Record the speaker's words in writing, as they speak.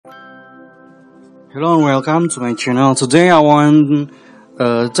Hello and welcome to my channel. Today I want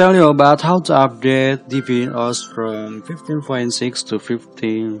tell you about how to update Deepin OS from 15.6 to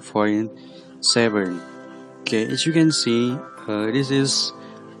 15.7. Okay, as you can see, this is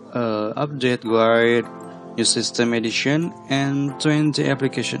update guide, new system edition, and 20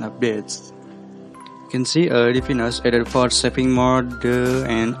 application updates. You can see Deepin OS added for saving mode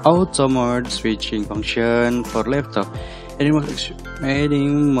and auto mode switching function for laptop.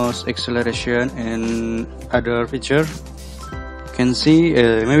 Adding mouse acceleration and other feature. You can see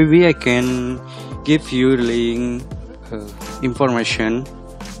maybe I can give you the link information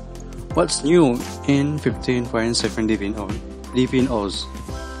what's new in 15.7 Deepin OS.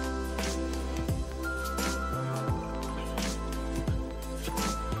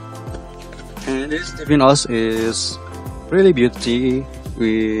 And this Deepin OS is really beauty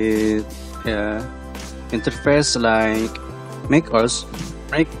with interface like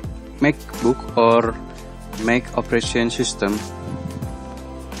MacBook or Mac operation system.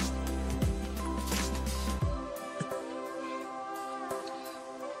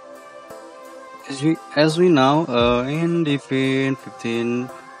 As we know, in Deepin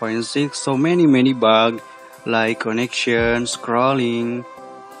 15.6, so many bugs like connection, scrolling,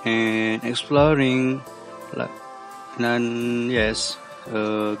 and exploring, and yes,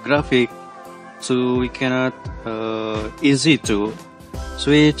 graphic. So we cannot easy to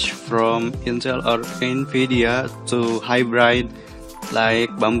switch from Intel or Nvidia to hybrid like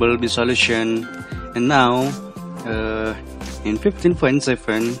Bumblebee solution. And now in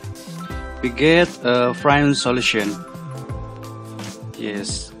 15.7 we get a Prime solution.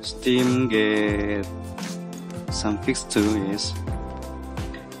 Yes, Steam get some fix too. Yes,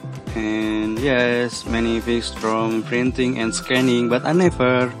 and yes, many fix from printing and scanning, but I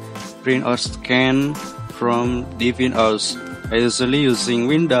never print or scan from Deepin OS. I usually using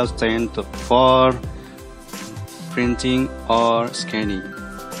Windows 10 for printing or scanning.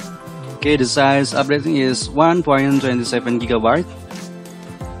 Okay, the size updating is 1.27 GB.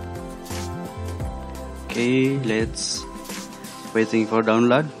 Okay, let's waiting for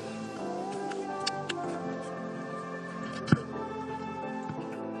download.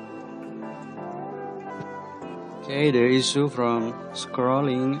 Okay, the issue from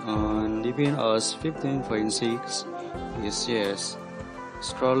scrolling on Deepin OS 15.6 is yes,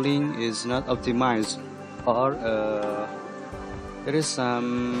 scrolling is not optimized, or there is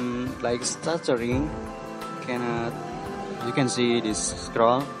some like stuttering. You can see this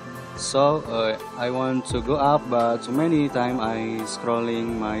scroll. So I want to go up, but too many time I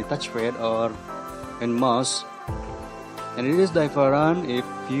scrolling my touchpad or and mouse, and it is different if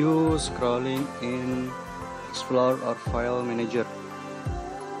you scrolling in Explorer or File Manager.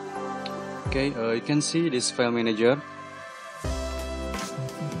 Okay, you can see this File Manager.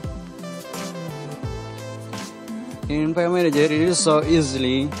 In File Manager, it is so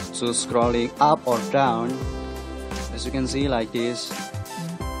easily to scrolling up or down, as you can see like this.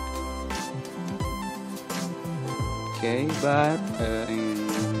 Okay, but in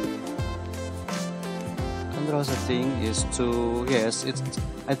control setting is to yes,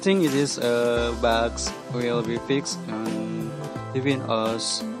 I think it is bugs will be fixed on Deepin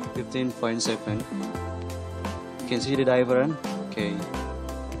OS 15.7. You can see the difference. Okay.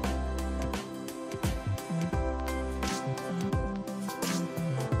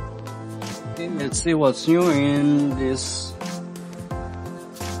 Okay, let's see what's new in this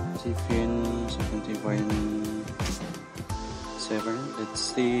Deepin 17.7. Let's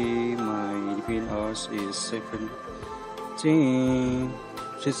see, my Deepin OS is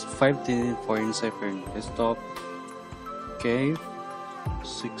 15.7 desktop. Okay,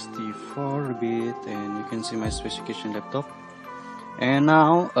 64-bit, and you can see my specification laptop. And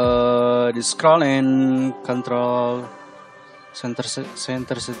now the scroll and control center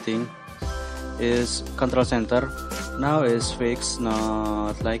setting is control center now is fixed,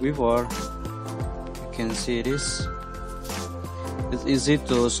 not like before. You can see this. It's easy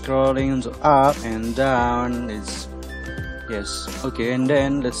to scrolling up and down. It's yes, okay, and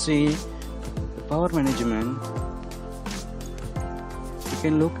then let's see the power management. You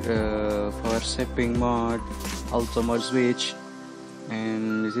can look for saving mode, auto mode switch,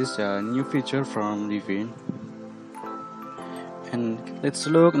 and this is a new feature from Deepin. And let's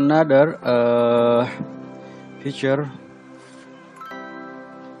look another feature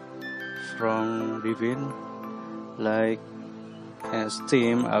from Deepin, like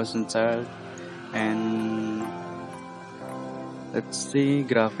Steam, Ausentile, and let's see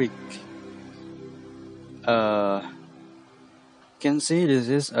graphic. Can see this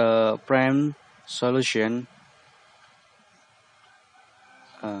is a Prime solution.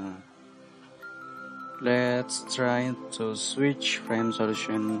 let's try to switch frame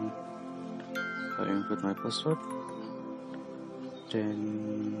solution. I input my password.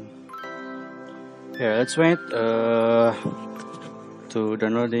 Then yeah, let's wait to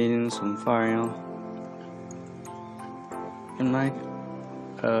downloading some file. In my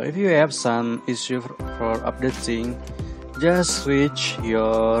if you have some issue for updating, just switch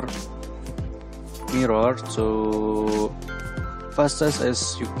your mirror to fastest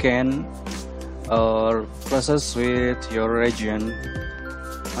as you can, or closest with your region.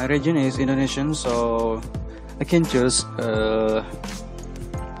 My region is Indonesian, so I can choose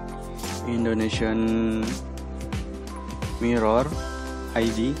Indonesian mirror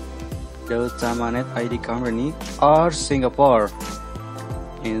ID, Delta Manet ID company, or Singapore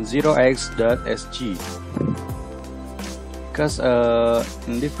in 0x.sg. Because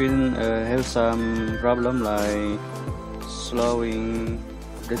in Deepin have some problem like slowing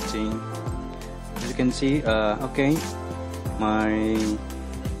updating. As you can see, okay, my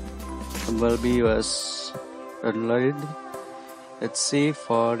Bumblebee was downloaded. Let's see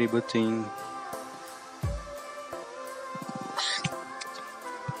for rebooting.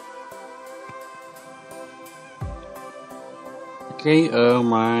 Okay,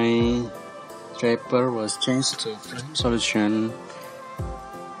 my wrapper was changed to frame solution.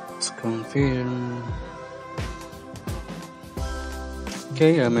 Let's confirm.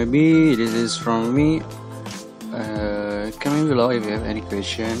 Okay, maybe this is from me. Comment below if you have any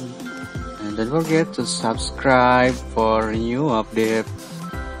question, and don't forget to subscribe for new update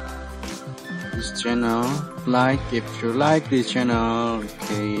this channel. Like if you like this channel.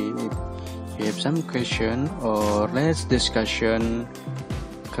 Okay, if you have some question or let's discussion,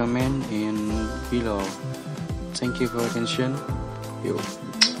 comment in below. Thank you for attention.